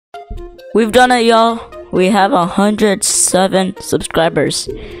We've done it, y'all. We have 107 subscribers.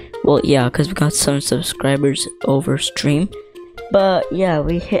 Well, yeah, because we got some subscribers over stream. But yeah,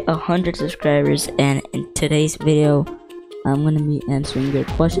 we hit 100 subscribers, and in today's video, I'm gonna be answering your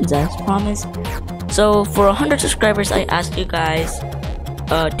questions as promised. So for 100 subscribers, I asked you guys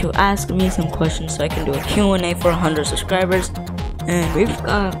to ask me some questions so I can do a Q&A for 100 subscribers. And we've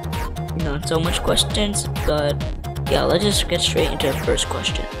got, so much questions, but yeah, let's just get straight into the first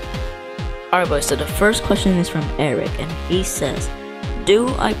question. Alright boys, so the first question is from Eric, and he says, do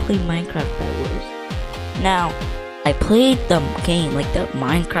I play Minecraft Bed Wars? Now, I played the game, like the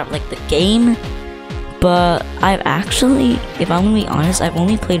Minecraft, like the game, but I've actually, if I'm gonna be honest, I've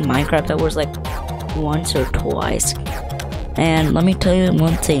only played Minecraft Bed Wars like once or twice. And let me tell you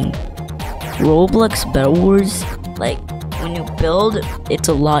one thing, Roblox Bed Wars, like when you build, it's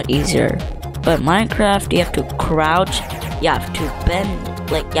a lot easier. But Minecraft, you have to crouch, you have to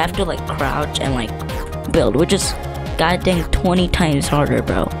bend, like you have to like crouch and like build, which is goddamn 20 times harder,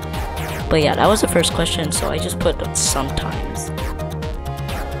 bro. But yeah, that was the first question, so I just put sometimes.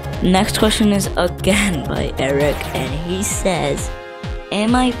 Next question is again by Eric, and he says,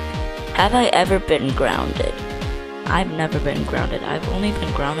 have I ever been grounded? I've never been grounded. I've only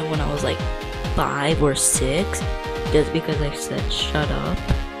been grounded when I was like 5 or 6, just because I said shut up.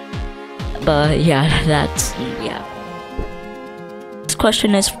 But yeah, yeah. This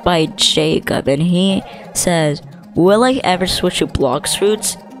question is by Jacob, and he says, will I ever switch to Blox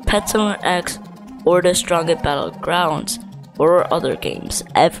Fruits, Pet Simulator X, or the Strongest Battlegrounds, or other games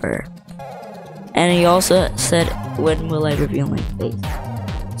ever? And he also said, when will I reveal my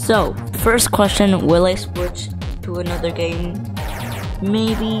face? So, first question, will I switch to another game?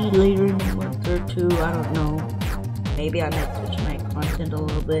 Maybe later in a month or 2, I don't know. Maybe I might switch my content a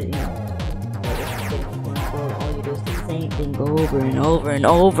little bit, all you do is the same thing over and over and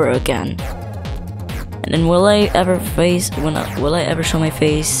over again. And then will I ever show my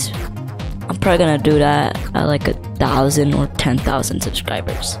face? I'm probably gonna do that at like 1,000 or 10,000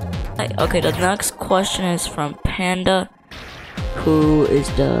 subscribers. Okay, the next question is from Panda, who is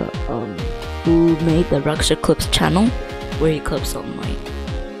the who made the Rockstar Clips channel, where he clips all my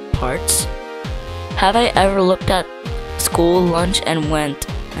parts. Have I ever looked at school lunch and went,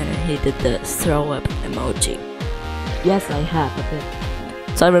 and he did the throw up emoji? Yes, I have.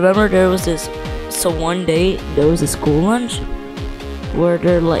 Okay. So I remember there was this. So one day there was a school lunch where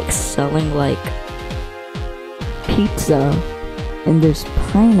they're like selling like pizza, and there's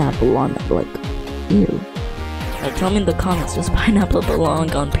pineapple on it. Like, ew. Now tell me in the comments, does pineapple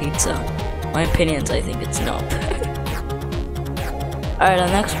belong on pizza? My opinions, I think it's no. Alright, the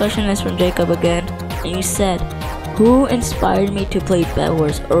next question is from Jacob again, and he said, who inspired me to play Bed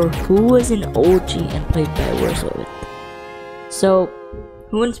Wars, or who was an OG and played Bed Wars with? So,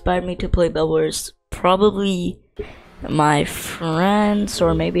 who inspired me to play Bed Wars? Probably my friends,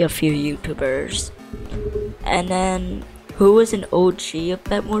 or maybe a few YouTubers. And then, who was an OG of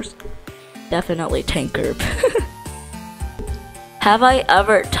Bed Wars? Definitely Tanker. Have I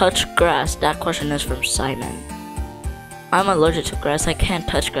ever touched grass? That question is from Simon. I'm allergic to grass, I can't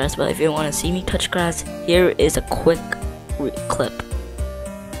touch grass, but if you want to see me touch grass, here is a quick clip.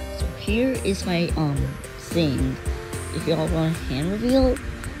 So here is my thing. If y'all want a hand reveal,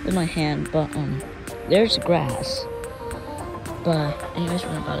 with my hand, but there's grass. But anyways,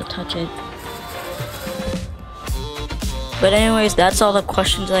 we're about to touch it. But anyways, that's all the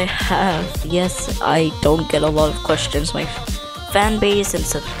questions I have. Yes, I don't get a lot of questions. My fan base and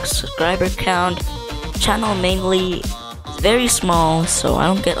subscriber count, channel mainly is very small, so I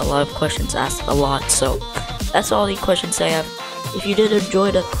don't get a lot of questions asked a lot. So that's all the questions I have. If you did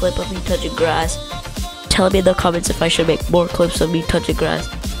enjoy the clip of me touching grass, tell me in the comments if I should make more clips of me touching grass,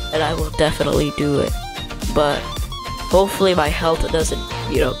 and I will definitely do it. But hopefully my health doesn't,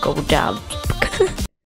 go down.